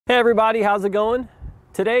Hey everybody, how's it going?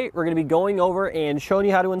 Today we're going to be going over and showing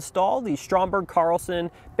you how to install the Stromberg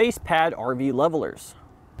Carlson base pad RV levelers.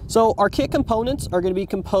 So our kit components are going to be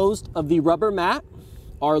composed of the rubber mat,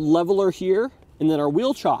 our leveler here, and then our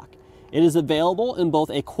wheel chock. It is available in both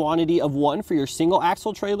a quantity of 1 for your single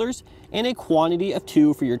axle trailers and a quantity of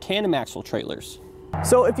 2 for your tandem axle trailers.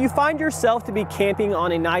 So if you find yourself to be camping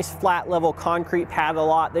on a nice flat level concrete pad a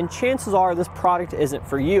lot, then chances are this product isn't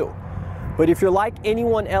for you. But if you're like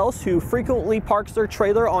anyone else who frequently parks their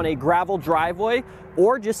trailer on a gravel driveway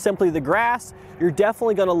or just simply the grass, you're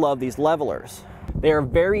definitely going to love these levelers. They are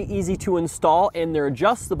very easy to install and they're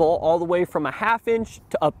adjustable all the way from a 1/2 inch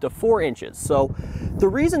to up to 4 inches. So the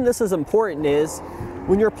reason this is important is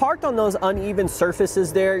when you're parked on those uneven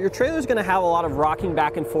surfaces there, your trailer is going to have a lot of rocking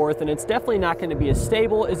back and forth, and it's definitely not going to be as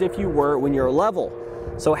stable as if you were when you're level.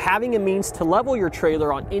 So having a means to level your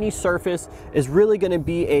trailer on any surface is really going to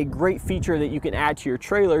be a great feature that you can add to your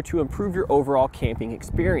trailer to improve your overall camping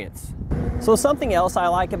experience. So something else I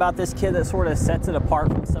like about this kit that sort of sets it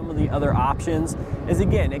apart from some of the other options is,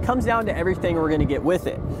 again, it comes down to everything we're going to get with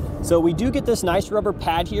it. So we do get this nice rubber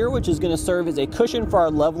pad here, which is going to serve as a cushion for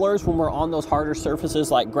our levelers when we're on those harder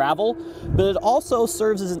surfaces like gravel, but it also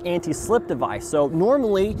serves as an anti-slip device. So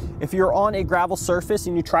normally, if you're on a gravel surface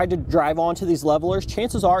and you try to drive onto these levelers,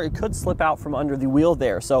 chances are it could slip out from under the wheel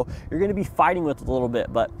there. So you're going to be fighting with it a little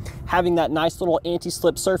bit, but having that nice little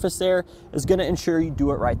anti-slip surface there is going to ensure you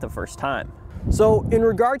do it right the first time. So in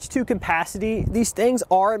regards to capacity, these things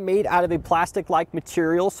are made out of a plastic-like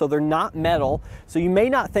material, so they're not metal. So you may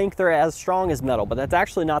not think they're as strong as metal, but that's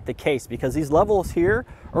actually not the case because these levels here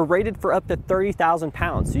are rated for up to 30,000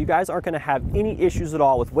 pounds. So you guys aren't going to have any issues at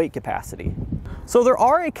all with weight capacity. So there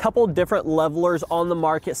are a couple different levelers on the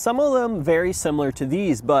market, some of them very similar to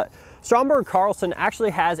these, but Stromberg Carlson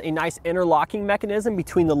actually has a nice interlocking mechanism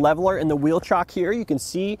between the leveler and the wheel chock here. You can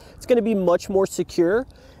see it's going to be much more secure.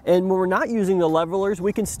 And when we're not using the levelers,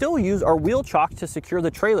 we can still use our wheel chocks to secure the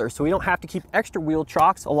trailer. So we don't have to keep extra wheel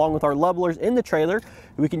chocks along with our levelers in the trailer.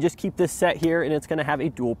 We can just keep this set here and it's going to have a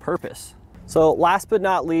dual purpose. So last but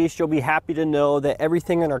not least, you'll be happy to know that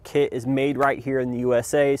everything in our kit is made right here in the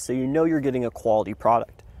USA, so you know you're getting a quality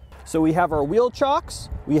product. So we have our wheel chocks,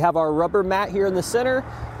 we have our rubber mat here in the center,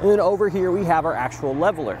 and then over here we have our actual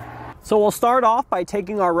leveler. So we'll start off by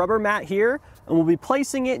taking our rubber mat here and we'll be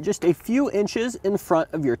placing it just a few inches in front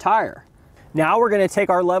of your tire. Now we're going to take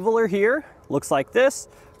our leveler here, looks like this,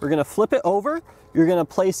 we're going to flip it over, you're going to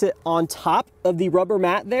place it on top of the rubber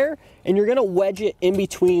mat there, and you're going to wedge it in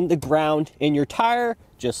between the ground and your tire,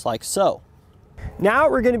 just like so. Now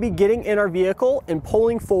we're going to be getting in our vehicle and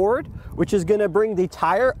pulling forward, which is going to bring the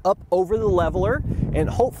tire up over the leveler, and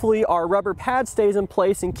hopefully our rubber pad stays in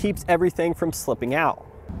place and keeps everything from slipping out.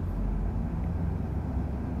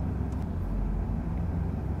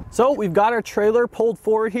 So we've got our trailer pulled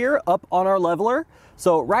forward here up on our leveler.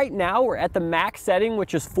 So right now we're at the max setting,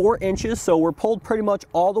 which is 4 inches. So we're pulled pretty much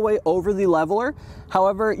all the way over the leveler.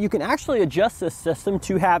 However, you can actually adjust this system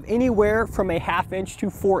to have anywhere from a 1/2 inch to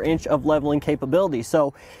 4 inch of leveling capability.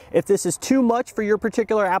 So if this is too much for your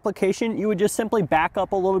particular application, you would just simply back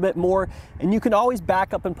up a little bit more, and you can always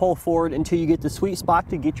back up and pull forward until you get the sweet spot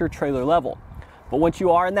to get your trailer level. But once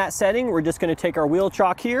you are in that setting, we're just going to take our wheel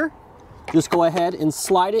chock here. Just go ahead and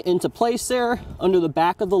slide it into place there under the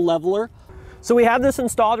back of the leveler. So we have this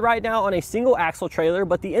installed right now on a single axle trailer,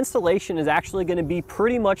 but the installation is actually going to be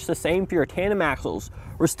pretty much the same for your tandem axles.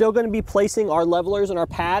 We're still going to be placing our levelers and our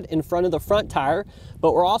pad in front of the front tire,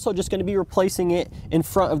 but we're also just going to be replacing it in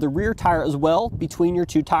front of the rear tire as well. Between your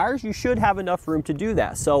two tires, you should have enough room to do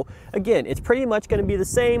that. So again, it's pretty much going to be the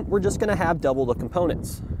same. We're just going to have double the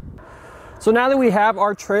components. So now that we have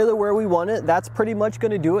our trailer where we want it, that's pretty much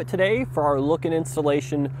going to do it today for our look and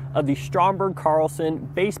installation of the Stromberg Carlson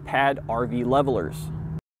base pad RV levelers.